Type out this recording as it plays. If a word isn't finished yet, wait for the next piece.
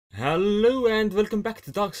Hello and welcome back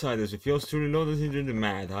to Darksiders with yours truly, Lord of the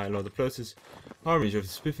Mad High Lord of Closest Harbinger of the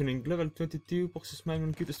Spiffening, level 22, boxes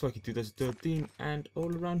manual, Cuter Strike 2013, and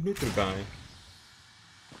all around neutral guy.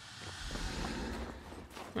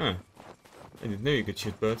 Huh. I didn't know you could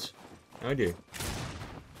shoot birds. Now I do.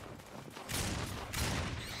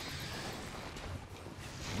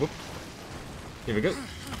 Whoop. Here we go.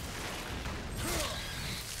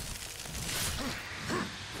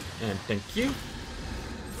 And thank you.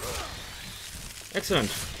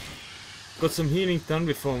 Excellent. Got some healing done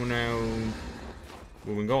before now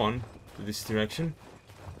moving on to this direction.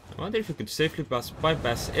 I wonder if we could safely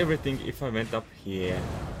bypass everything if I went up here.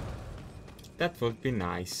 That would be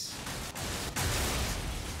nice.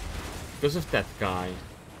 Because of that guy.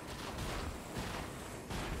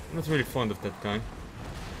 I'm not really fond of that guy.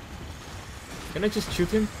 Can I just shoot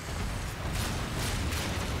him?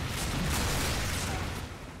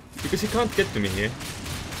 Because he can't get to me here.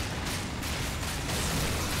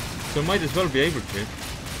 So might as well be able to.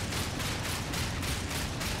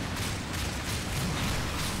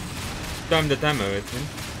 Spam that ammo at him.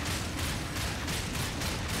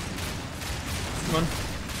 Come on.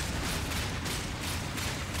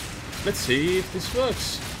 Let's see if this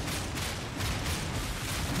works.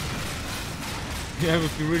 Yeah, I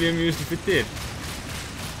would be really amused if it did.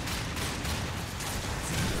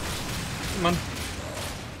 Come on.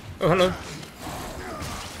 Oh, hello.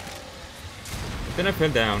 Then I fell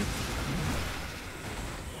down.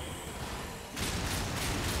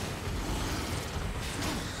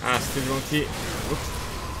 Ah, still wrong key. Whoops.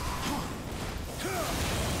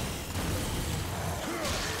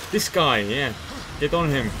 This guy, yeah. Get on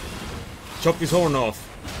him. Chop his horn off.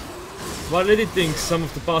 While editing some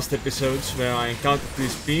of the past episodes where I encountered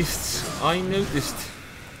these beasts, I noticed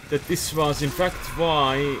that this was in fact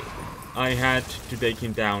why I had to take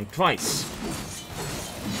him down twice.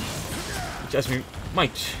 Which, as we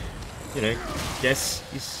might, guess,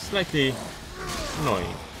 is slightly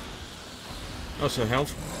annoying. Also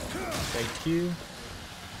health. Thank you.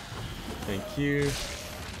 Thank you.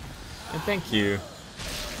 And thank you.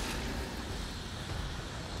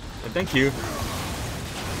 And thank you.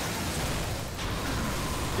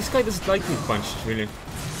 This guy doesn't like being punched, really.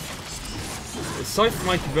 The scythe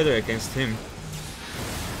might be better against him.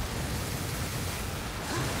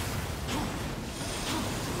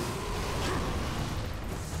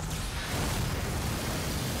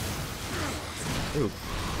 Ooh.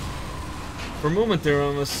 For a moment there I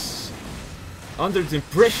was under the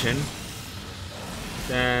impression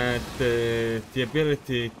that the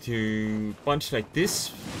ability to punch like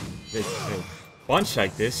this,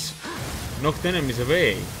 knocked enemies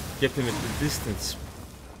away, kept them at a distance.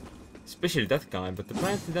 Especially that guy, but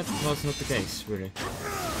apparently that was not the case, really.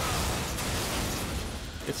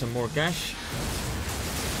 Get some more cash.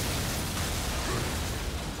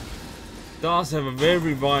 Does have a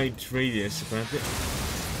very wide radius, apparently.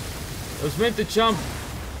 I was meant to jump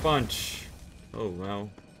punch. Oh well.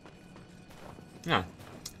 Ah,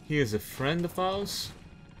 he is a friend of ours.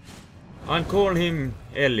 I'll call him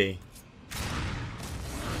Ellie.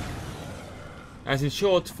 As in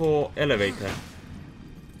short for elevator.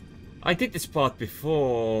 I did this part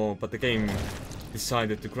before, but the game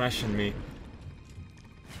decided to crash on me.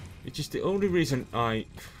 Which is the only reason I...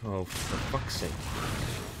 Oh, for fuck's sake.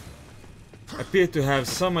 Appear to have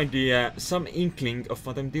some idea, some inkling of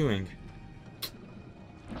what I'm doing.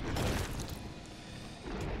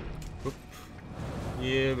 Oop.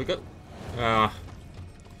 Here we go. I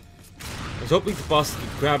was hoping the boss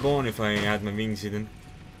would grab on if I had my wings hidden.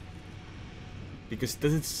 Because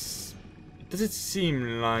does it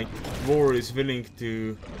seem like War is willing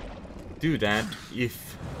to do that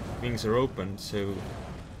if wings are open, so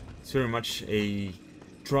it's very much a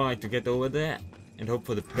try to get over there and hope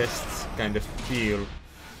for the best kind of feel.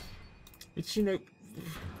 Which,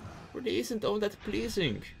 really isn't all that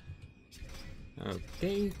pleasing.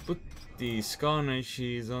 Okay, put the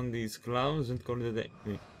scarnages on these gloves and call it a day.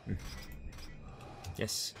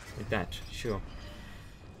 Yes, like that, sure.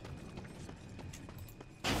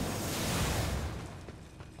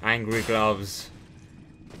 Angry gloves.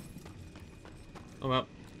 Oh well,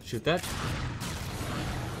 shoot that.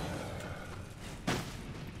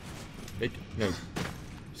 Wait, no.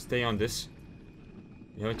 Stay on this.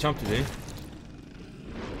 You have a jump to do.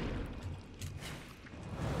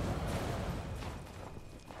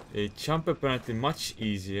 A jump apparently much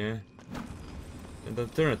easier than the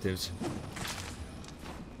alternatives.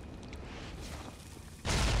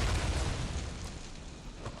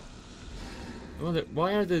 I wonder,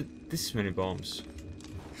 why are there this many bombs?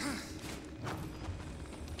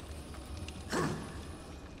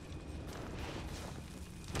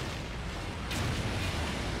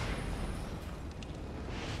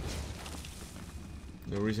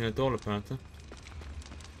 No reason at all, apparently.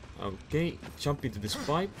 Okay, jump into this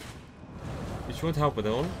pipe. Which won't help at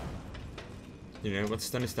all. You know, what's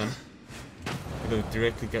done is done. We'll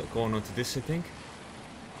directly get going onto this, I think.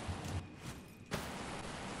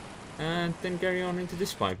 And then carry on into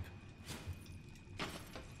this pipe.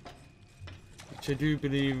 Which I do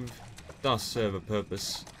believe does serve a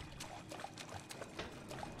purpose.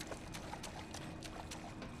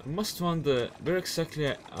 I must wonder where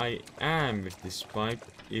exactly I am with this pipe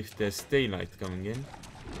if there's daylight coming in.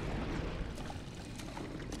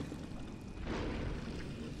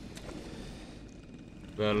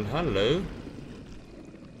 Well, hello.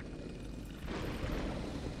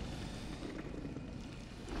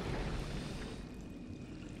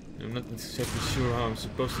 I'm not exactly sure how I'm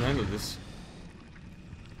supposed to handle this.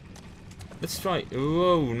 Let's try.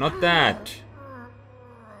 Whoa, not that!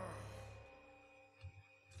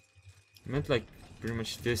 I meant like pretty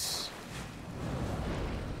much this.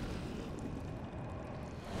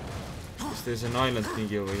 Because there's an island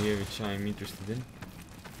thingy over here which I'm interested in.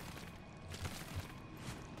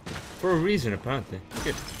 For a reason, apparently.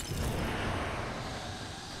 Good.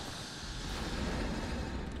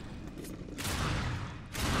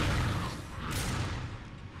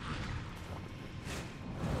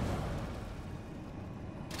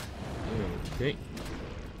 Okay.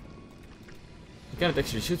 I can't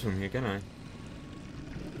actually shoot from here, can I?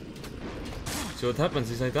 So what happens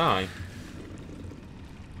is I die.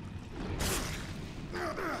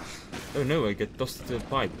 Oh no, I get tossed to the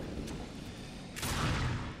pipe.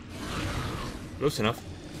 Close enough.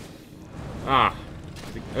 Ah!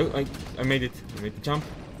 Oh, I made it. I made the jump.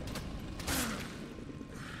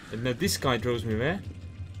 And now this guy throws me where?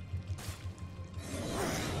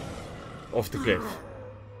 Off the cliff.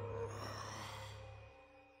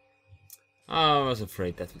 I was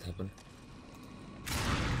afraid that would happen.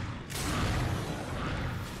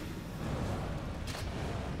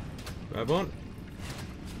 Grab on.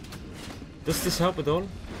 Does this help at all?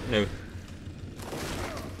 No.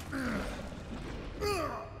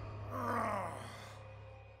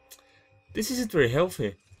 This isn't very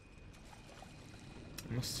healthy,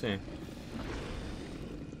 I must say.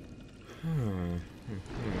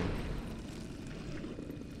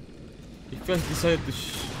 If I decided to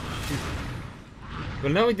shoot...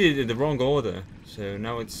 Well, now I did it in the wrong order, so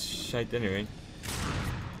now it's shite anyway.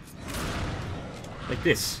 Like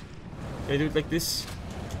this. Can I do it like this?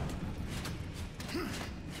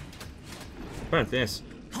 Apparently, yes.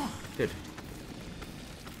 Good.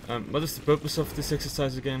 What is the purpose of this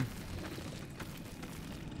exercise again?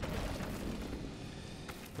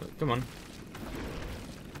 Come on.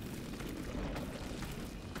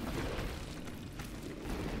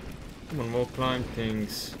 Come on, more climb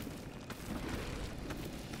things.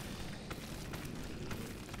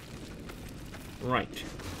 Right.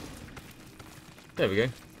 There we go.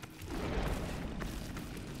 It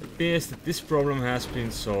appears that this problem has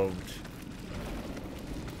been solved.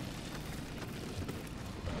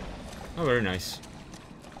 Oh, very nice.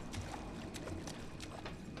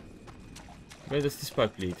 Where does this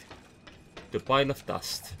pipe lead? The pile of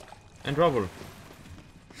dust. And rubble.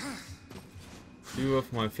 Two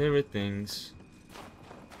of my favorite things.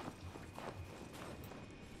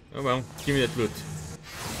 Oh well, give me that loot.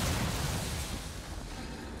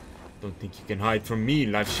 Don't think you can hide from me,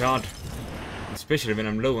 life shard. Especially when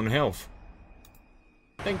I'm low on health.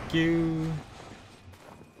 Thank you.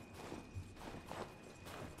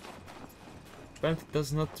 But it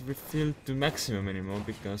does not refill to maximum anymore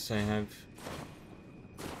because I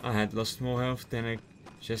had lost more health than a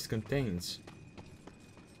chest contains.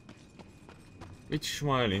 Which,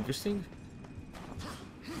 while interesting,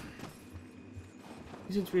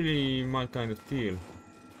 isn't really my kind of deal.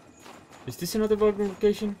 Is this another Valgrim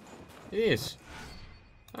location? It is.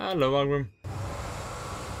 Hello, Valgrim.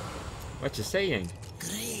 What you saying?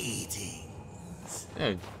 Greetings.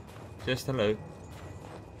 Oh, just hello.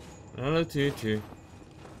 Hello to you too.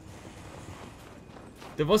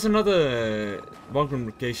 There was another Valgrim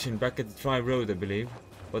location back at the Tri Road, I believe,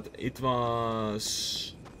 but it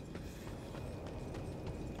was,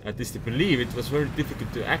 at least I believe, it was very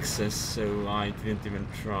difficult to access, so I didn't even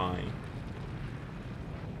try.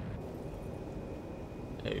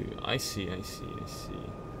 Oh, I see.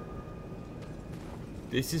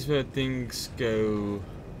 This is where things go.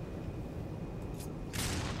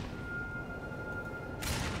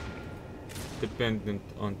 Dependent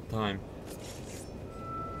on time.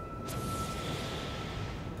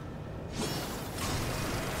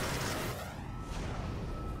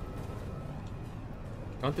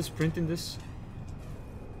 Can't I sprint in this?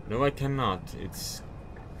 No, I cannot. It's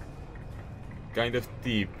kind of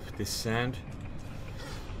deep, this sand.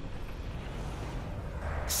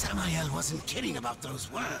 Samael wasn't kidding about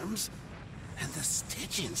those worms. And the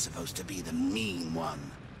Stygian's supposed to be the mean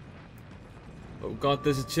one. Oh god,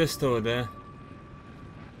 there's a chest over there.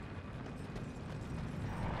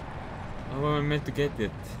 How am I meant to get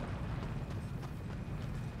it?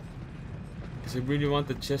 Because I really want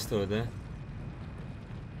the chest over there.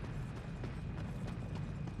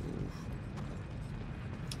 Oof.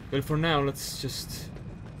 Well, for now, let's just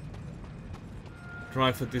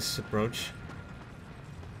try for this approach.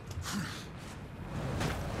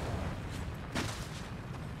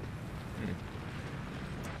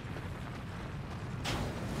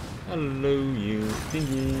 Hello, you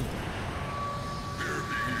thingy.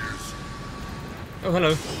 Oh, hello.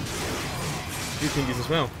 You thingies as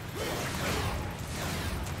well.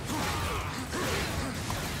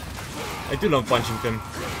 I do love punching them.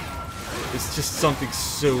 It's just something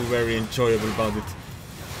so very enjoyable about it.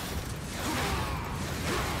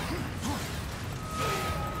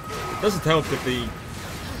 It doesn't help that they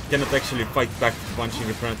cannot actually fight back to punching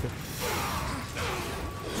apparently.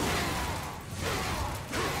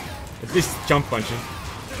 At least jump punching.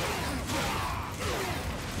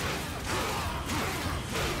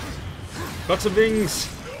 Lots of wings!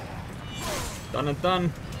 Done and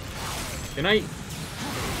done. Good night.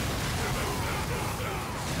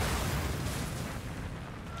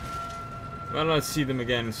 Well, I'll see them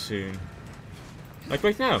again soon. Like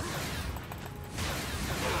right now.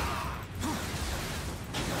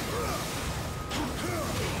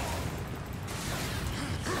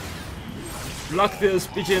 Block those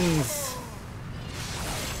pigeons!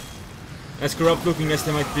 As corrupt looking as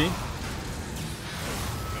they might be.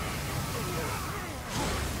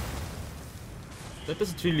 That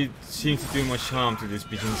doesn't really seem to do much harm to these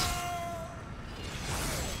pigeons.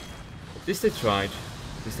 At least they tried.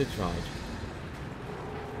 At least they tried.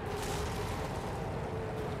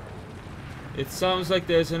 It sounds like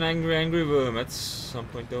there's an angry worm at some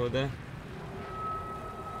point over there.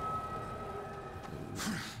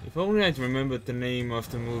 If only I'd remembered the name of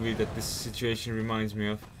the movie that this situation reminds me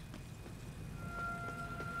of.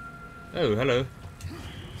 Oh, hello.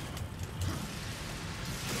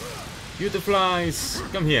 You the flies,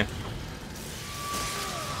 come here.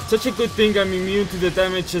 Such a good thing I'm immune to the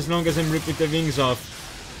damage as long as I'm ripping the wings off.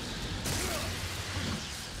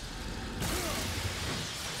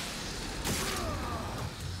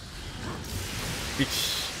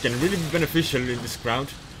 Which can really be beneficial in this crowd.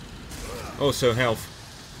 Also health.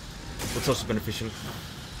 That's also beneficial.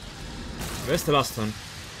 Where's the last one?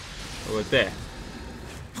 Over there.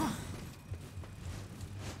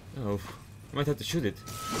 Oh, I might have to shoot it.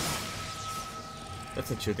 That's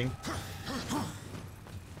not shooting.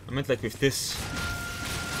 I meant like with this.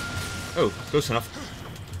 Oh, close enough.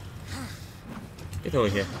 Get over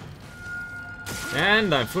here.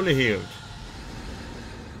 And I'm fully healed.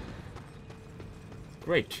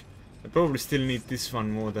 Great. I probably still need this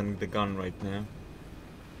one more than the gun right now.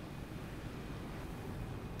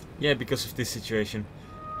 Yeah, because of this situation.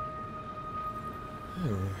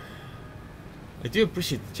 Oh. I do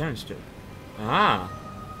appreciate the challenge though. Ah!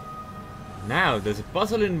 Now there's a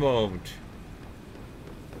puzzle involved.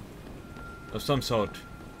 Of some sort.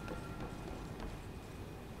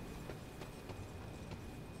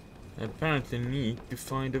 I apparently need to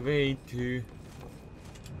find a way to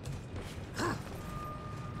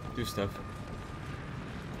do stuff.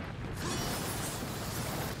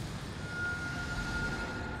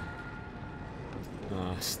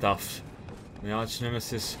 Ah, stuff. My arch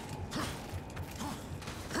nemesis.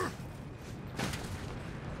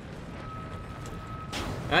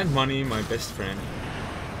 And money, my best friend.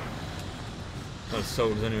 Well,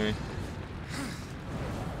 souls anyway.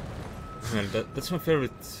 Well, that's my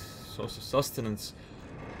favorite source of sustenance.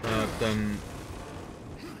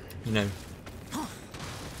 You know,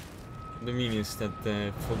 the meaning is that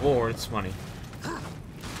for war it's money.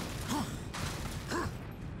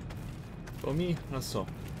 For me, not so.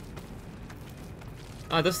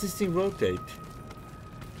 Ah, does this thing rotate?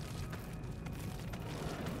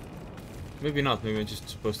 Maybe not, maybe I'm just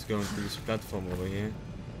supposed to go into this platform over here.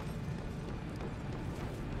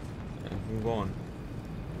 And move on.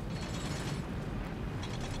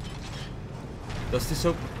 Does this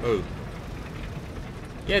open? Oh.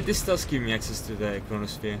 Yeah, this does give me access to the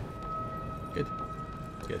chronosphere. Good.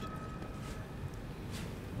 Good.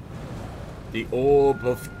 The Orb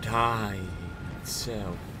of Time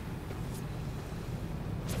itself.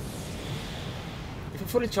 If I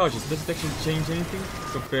fully charge it, does it actually change anything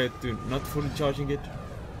compared to not fully charging it?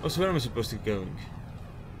 Oh, so where am I supposed to be going?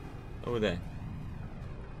 Over there.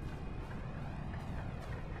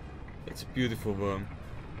 It's a beautiful worm.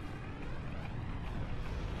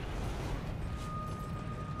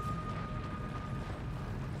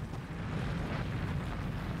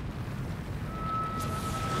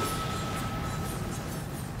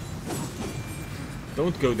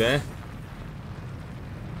 Don't go there.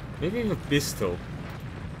 Maybe with a pistol.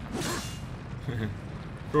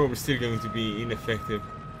 Probably still going to be ineffective.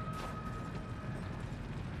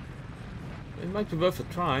 It might be worth a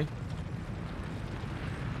try.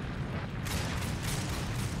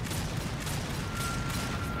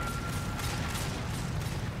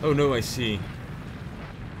 Oh no, I see.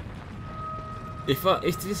 If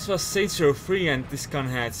this was Saints Row 3 and this gun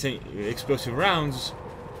had say explosive rounds,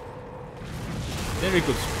 then we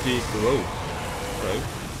could speak. Whoa, hello.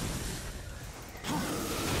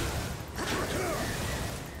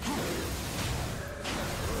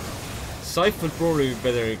 Scythe will probably be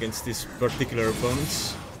better against these particular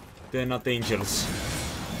opponents. They're not angels.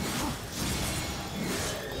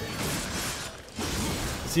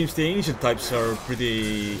 It seems the angel types are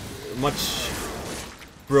pretty much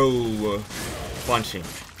pro punching.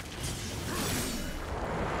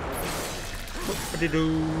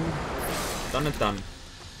 Done and done.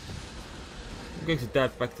 I'm going to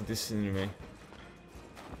dive back to this anyway.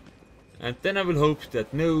 And then I will hope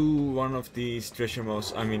that no one of these treasure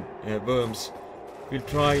mouse, worms, will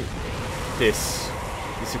try this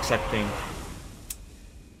exact thing.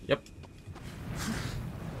 Yep.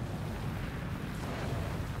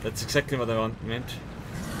 That's exactly what I meant.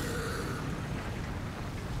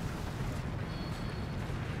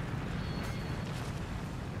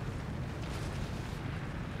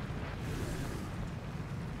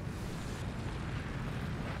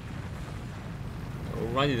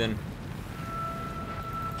 Alrighty then.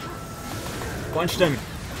 Punch them!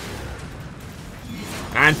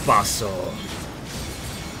 And passo!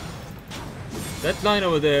 That line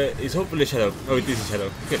over there is hopefully Shadow. Oh, it is a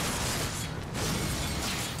Shadow. Good.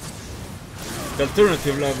 The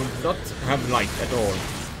alternative I would not have light at all.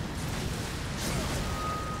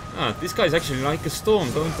 Ah, these guys actually like a storm,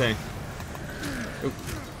 don't they? Oh,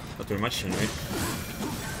 not very much anyway.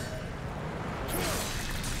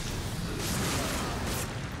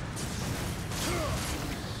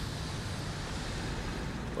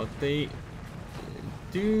 But they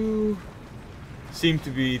do seem to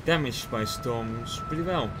be damaged by storms pretty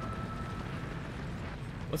well.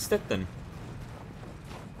 What's that then?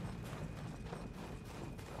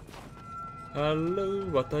 Hello,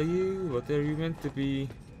 what are you? What are you meant to be?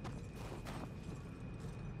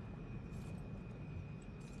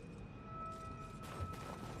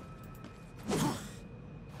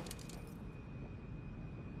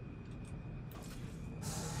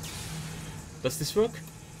 Does this work?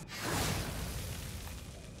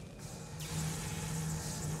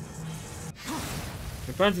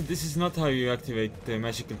 Apparently this is not how you activate the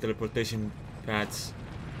magical teleportation pads.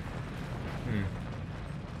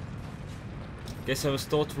 Guess I was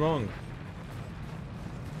taught wrong.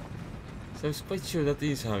 So I was quite sure that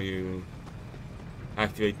is how you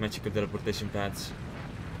activate magical teleportation pads.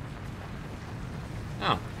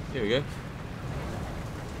 Ah, here we go.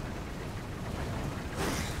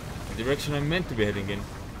 The direction I'm meant to be heading in.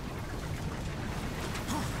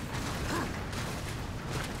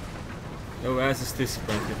 Oh, as is this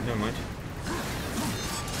apparently. Never mind.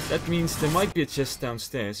 That means there might be a chest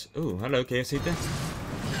downstairs. Oh, hello, KFC there.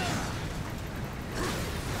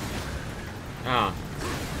 Ah.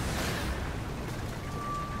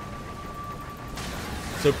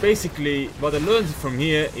 So basically, what I learned from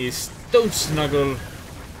here is don't snuggle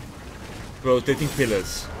rotating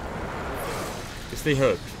pillars. Because they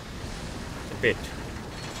hurt. A bit.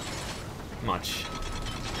 Much.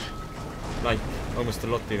 Like, almost a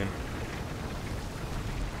lot even.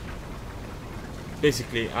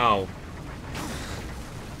 Basically, ow.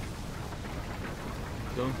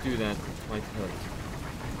 Don't do that, it might hurt.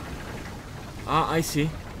 Ah, I see.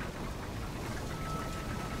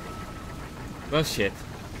 Well, shit.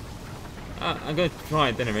 I'm gonna try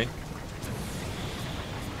it anyway.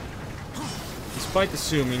 Despite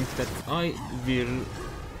assuming that I will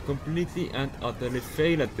completely and utterly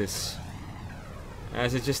fail at this.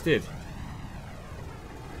 As I just did.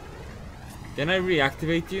 Can I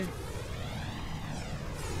reactivate you?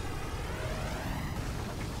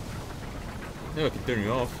 No, I can turn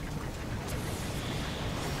you off.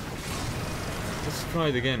 Let's try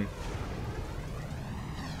it again.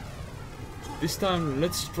 This time,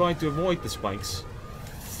 let's try to avoid the spikes.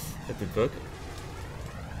 That didn't work.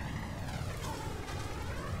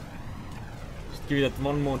 Just give it that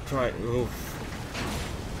one more try. Oof.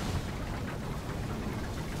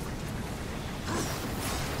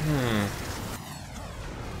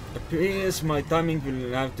 Appears my timing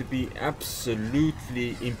will have to be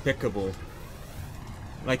absolutely impeccable.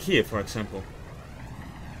 Like here, for example.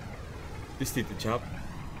 This did the job.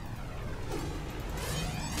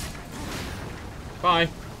 Bye.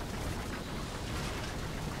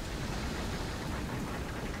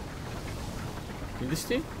 this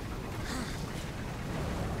too?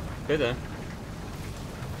 Better.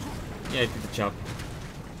 Yeah, it did the job.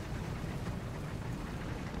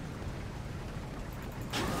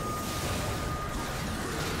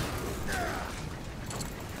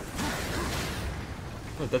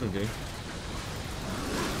 Oh, that'll do.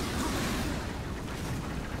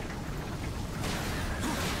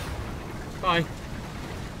 Bye.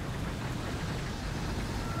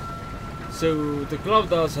 So the glove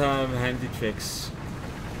does have handy tricks.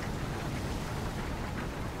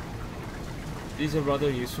 It is a rather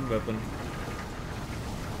useful weapon.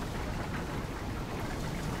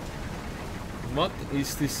 What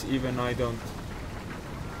is this even? I don't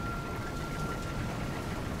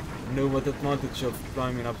know what the advantage of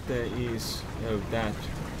climbing up there is. Oh, that.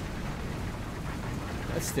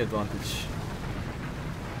 That's the advantage.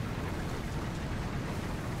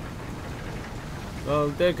 Well,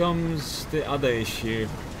 there comes the other issue.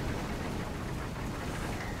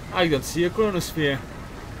 I don't see a chronosphere.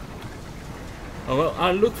 Oh well,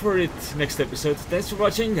 I'll look for it next episode. Thanks for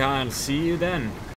watching, I'll see you then.